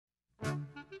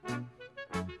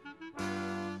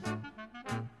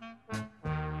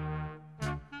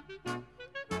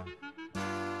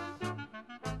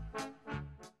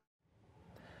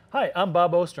Hi, I'm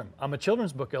Bob Ostrom. I'm a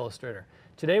children's book illustrator.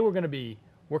 Today we're going to be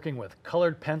working with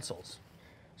colored pencils.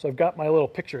 So I've got my little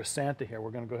picture of Santa here.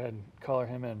 We're going to go ahead and color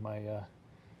him in, my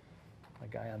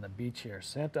guy on the beach here,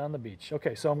 Santa on the beach.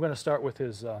 Okay, so I'm going to start with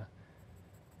his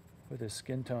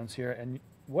skin tones here. And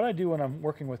what I do when I'm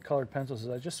working with colored pencils is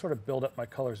I just sort of build up my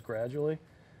colors gradually.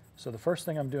 So the first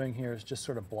thing I'm doing here is just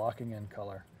sort of blocking in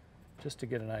color, just to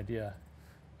get an idea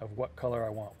of what color I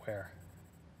want where.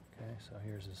 Okay, so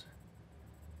here's his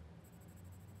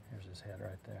head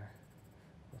right there.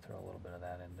 We'll throw a little bit of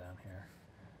that in down here.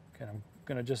 Okay, I'm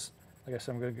going to just, like I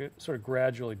said, I'm going to sort of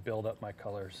gradually build up my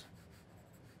colors.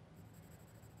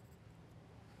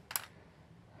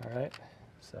 All right,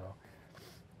 so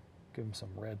give him some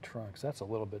red trunks. That's a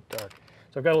little bit dark.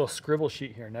 So I've got a little scribble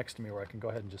sheet here next to me where I can go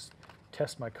ahead and just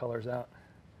test my colors out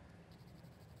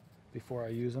before I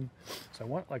use them. So I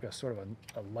want like a sort of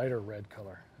a lighter red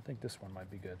color. I think this one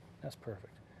might be good. That's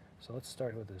perfect. So let's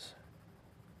start with this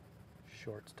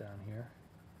shorts down here.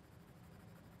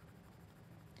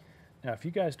 Now if you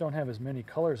guys don't have as many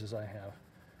colors as I have,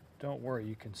 don't worry,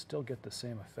 you can still get the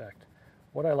same effect.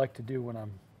 What I like to do when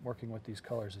I'm working with these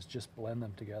colors is just blend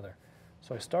them together.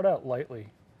 So I start out lightly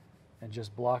and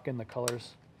just block in the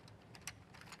colors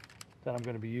that I'm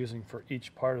going to be using for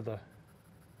each part of the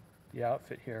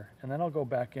outfit here, and then I'll go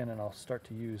back in and I'll start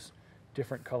to use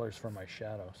different colors for my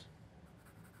shadows.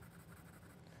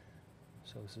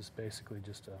 So this is basically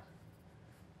just a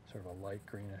sort of a light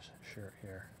greenish shirt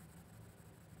here.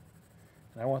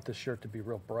 And I want this shirt to be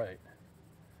real bright.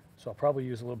 So I'll probably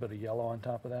use a little bit of yellow on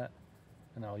top of that,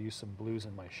 and I'll use some blues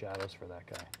in my shadows for that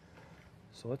guy.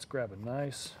 So let's grab a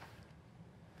nice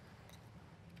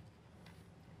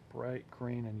bright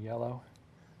green and yellow.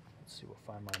 Let's see, we'll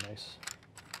find my nice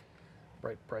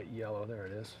bright yellow. There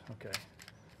it is. Okay.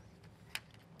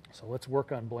 So let's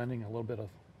work on blending a little bit of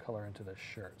color into this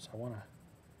shirt. So I want to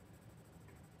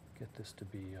get this to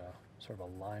be sort of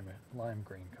a lime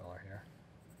green color here.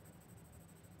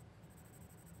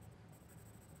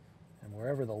 And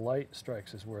wherever the light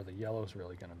strikes is where the yellow is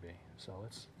really going to be. So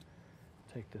let's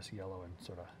take this yellow and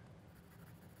sort of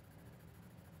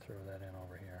throw that in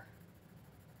over here.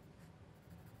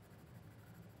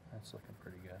 That's looking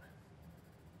pretty good.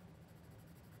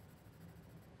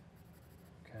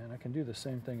 Okay, and I can do the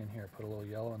same thing in here. Put a little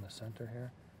yellow in the center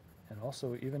here, and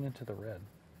also even into the red,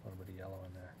 a little bit of yellow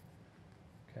in there.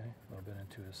 Okay, a little bit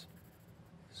into his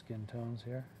skin tones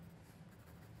here.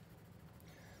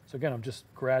 So again, I'm just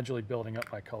gradually building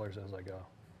up my colors as I go.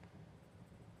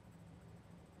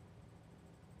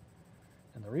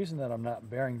 And the reason that I'm not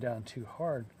bearing down too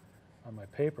hard on my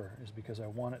paper is because I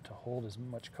want it to hold as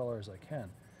much color as I can.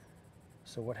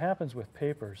 So what happens with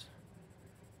papers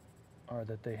are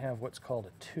that they have what's called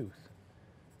a tooth.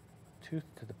 Tooth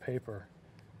to the paper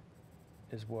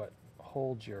is what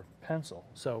holds your pencil.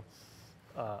 So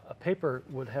a paper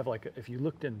would have like, if you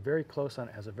looked in very close on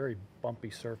it, has a very bumpy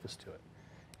surface to it.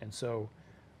 And so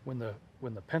when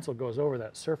the pencil goes over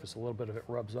that surface, a little bit of it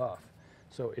rubs off.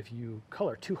 So if you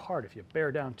color too hard, if you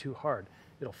bear down too hard,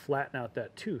 it'll flatten out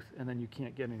that tooth and then you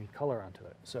can't get any color onto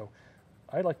it. So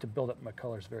I like to build up my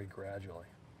colors very gradually.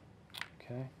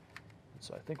 Okay,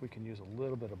 so I think we can use a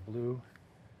little bit of blue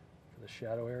for the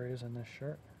shadow areas in this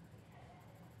shirt.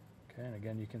 Okay, and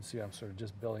again, you can see I'm sort of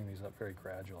just building these up very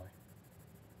gradually.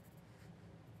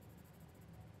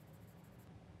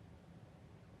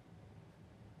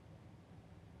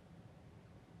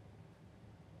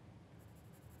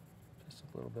 Just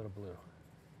a little bit of blue.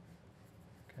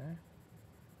 Okay.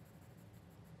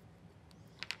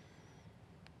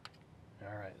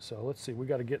 All right, so let's see, we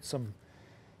got to get some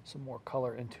more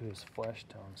color into his flesh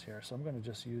tones here. So I'm going to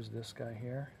just use this guy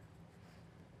here.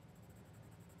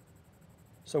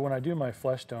 So when I do my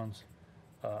flesh tones,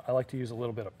 I like to use a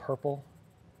little bit of purple,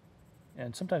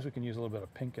 and sometimes we can use a little bit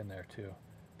of pink in there too,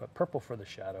 but purple for the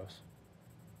shadows.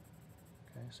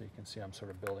 Okay, so you can see I'm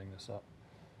sort of building this up.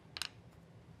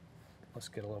 Let's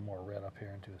get a little more red up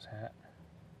here into his hat,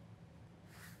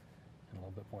 and a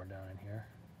little bit more down in here.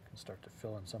 Can start to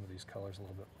fill in some of these colors a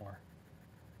little bit more.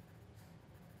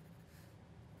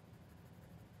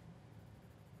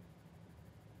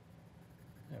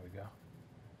 There we go.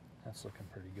 That's looking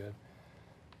pretty good.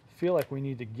 I feel like we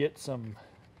need to get some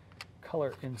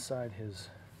color inside his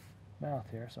mouth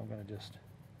here, so I'm going to just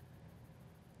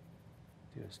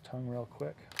do his tongue real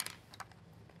quick.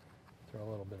 Throw a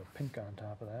little bit of pink on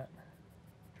top of that.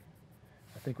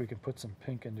 I think we can put some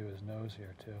pink into his nose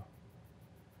here too.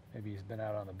 Maybe he's been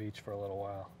out on the beach for a little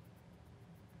while.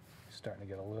 He's starting to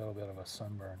get a little bit of a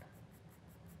sunburn.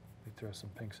 We throw some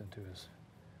pinks into his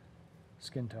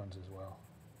skin tones as well.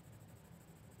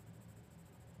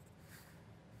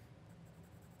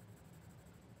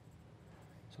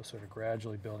 So sort of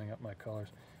gradually building up my colors.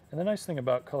 And the nice thing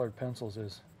about colored pencils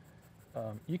is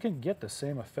you can get the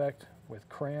same effect with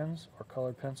crayons or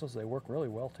colored pencils. They work really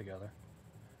well together.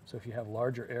 So if you have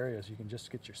larger areas, you can just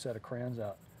get your set of crayons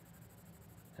out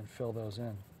and fill those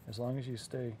in. As long as you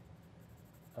stay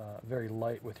very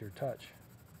light with your touch,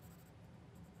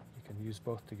 you can use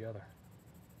both together.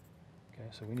 Okay,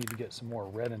 so we need to get some more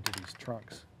red into these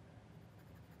trunks.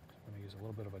 So I'm going to use a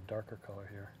little bit of a darker color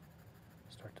here.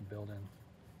 Start to build in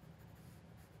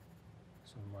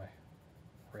some of my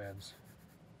reds.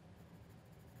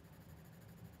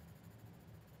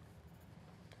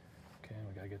 Okay, and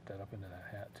we got to get that up into that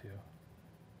hat too.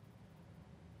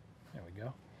 There we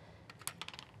go.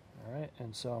 All right,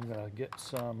 and so I'm going to get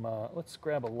some, let's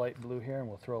grab a light blue here and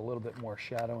we'll throw a little bit more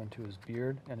shadow into his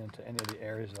beard and into any of the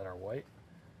areas that are white.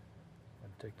 I'm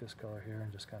going to take this color here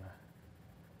and just kind of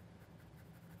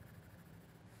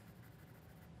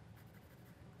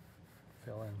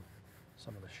fill in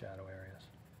some of the shadow areas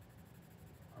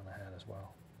on the hat as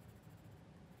well.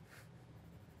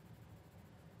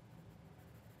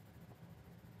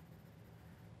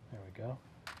 There we go.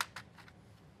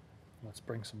 Let's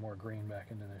bring some more green back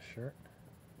into this shirt.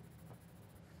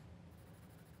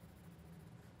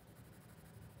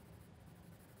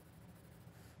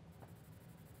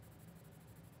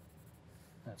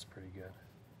 That's pretty good.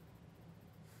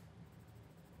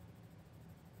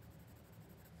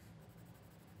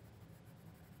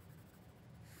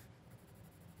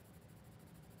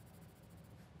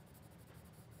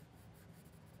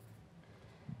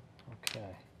 Okay.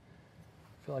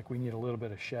 I feel like we need a little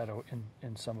bit of shadow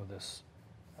in some of this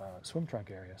swim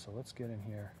trunk area, so let's get in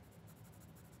here.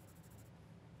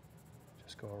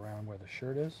 Just go around where the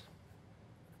shirt is.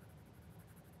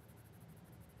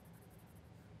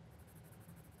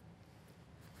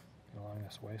 Along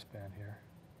this waistband here.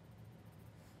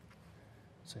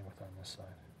 Same with on this side.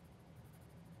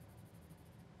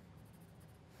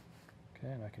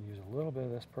 Okay, and I can use a little bit of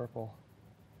this purple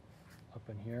up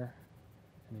in here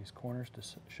in these corners to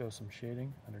show some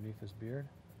shading underneath his beard,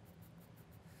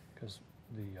 because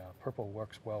the purple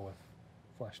works well with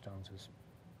flesh tones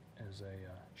as a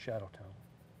shadow tone.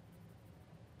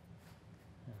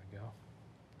 There we go.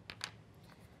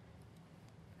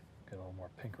 Get a little more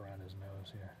pink around his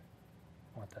nose here.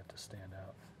 I want that to stand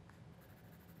out.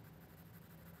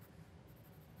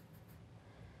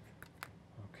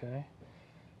 Okay,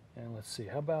 and let's see.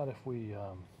 How about if we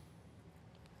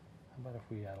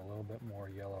add a little bit more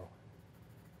yellow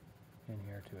in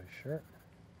here to his shirt?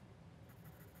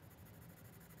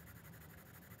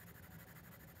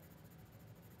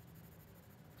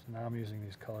 So now I'm using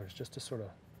these colors just to sort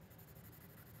of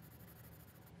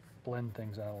blend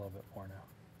things out a little bit more now.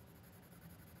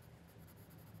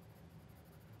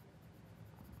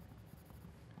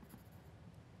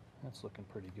 That's looking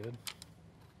pretty good.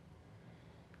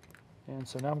 And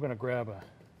so now I'm going to grab a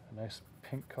nice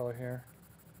pink color here.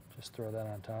 Just throw that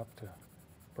on top to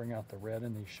bring out the red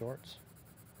in these shorts.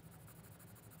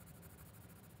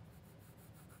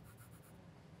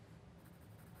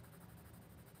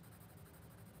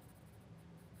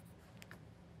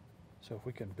 So if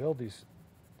we can build these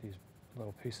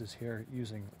little pieces here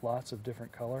using lots of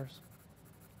different colors,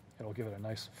 it'll give it a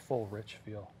nice full rich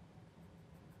feel.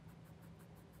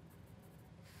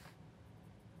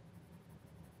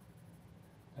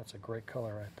 That's a great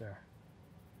color right there.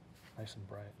 Nice and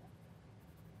bright.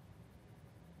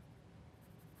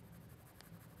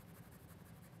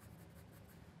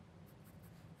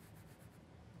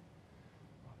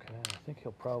 Okay, I think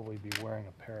he'll probably be wearing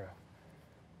a pair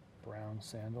of brown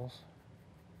sandals.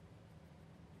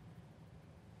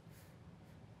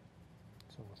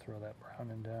 So we'll throw that brown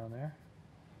in down there.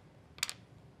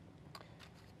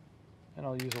 And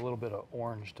I'll use a little bit of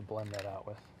orange to blend that out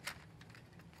with.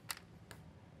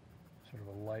 Sort of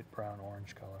a light brown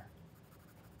orange color.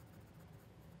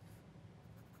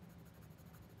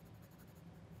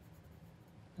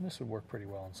 And this would work pretty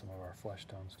well in some of our flesh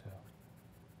tones too.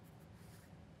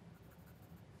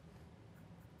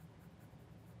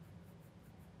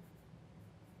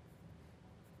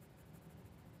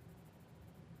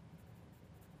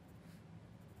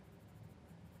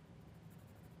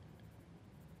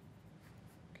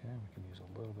 Okay, we can use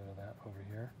a little bit of that over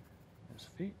here. His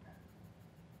feet.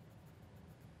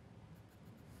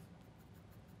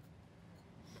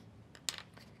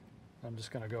 I'm just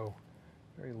going to go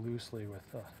very loosely with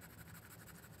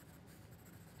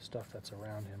stuff that's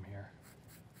around him here,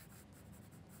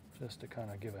 just to kind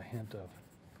of give a hint of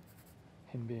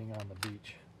him being on the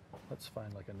beach. Let's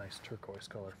find like a nice turquoise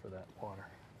color for that water.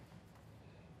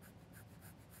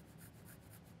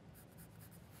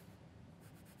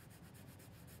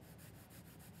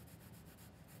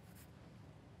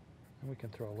 And we can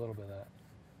throw a little bit of that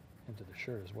into the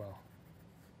shirt as well.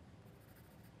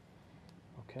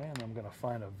 Okay, and I'm going to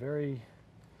find a very,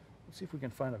 let's see if we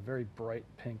can find a very bright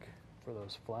pink for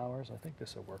those flowers. I think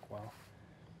this will work well.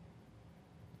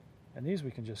 And these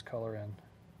we can just color in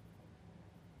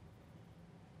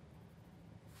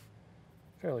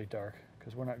fairly dark,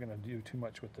 because we're not going to do too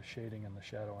much with the shading and the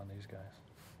shadow on these guys.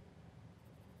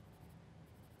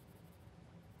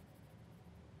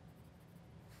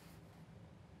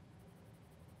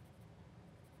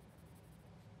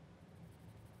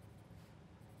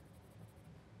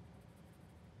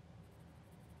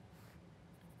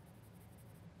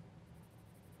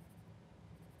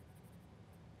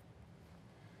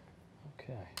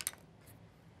 Okay, I'll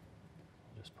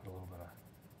just put a little bit of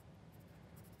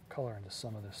color into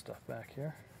some of this stuff back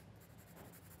here.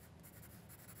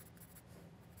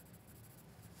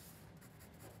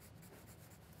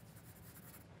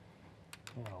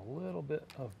 And a little bit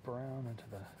of brown into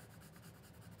the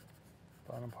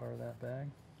bottom part of that bag.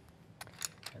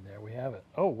 And there we have it.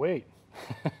 Oh, wait.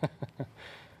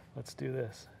 Let's do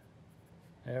this.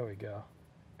 There we go.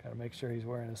 Got to make sure he's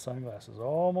wearing his sunglasses.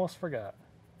 Almost forgot.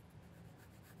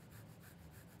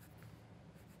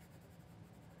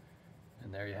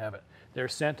 And there you have it.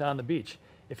 There's Santa on the beach.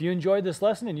 If you enjoyed this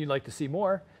lesson and you'd like to see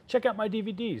more, check out my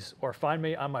DVDs or find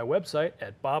me on my website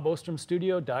at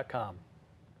bobostromstudio.com.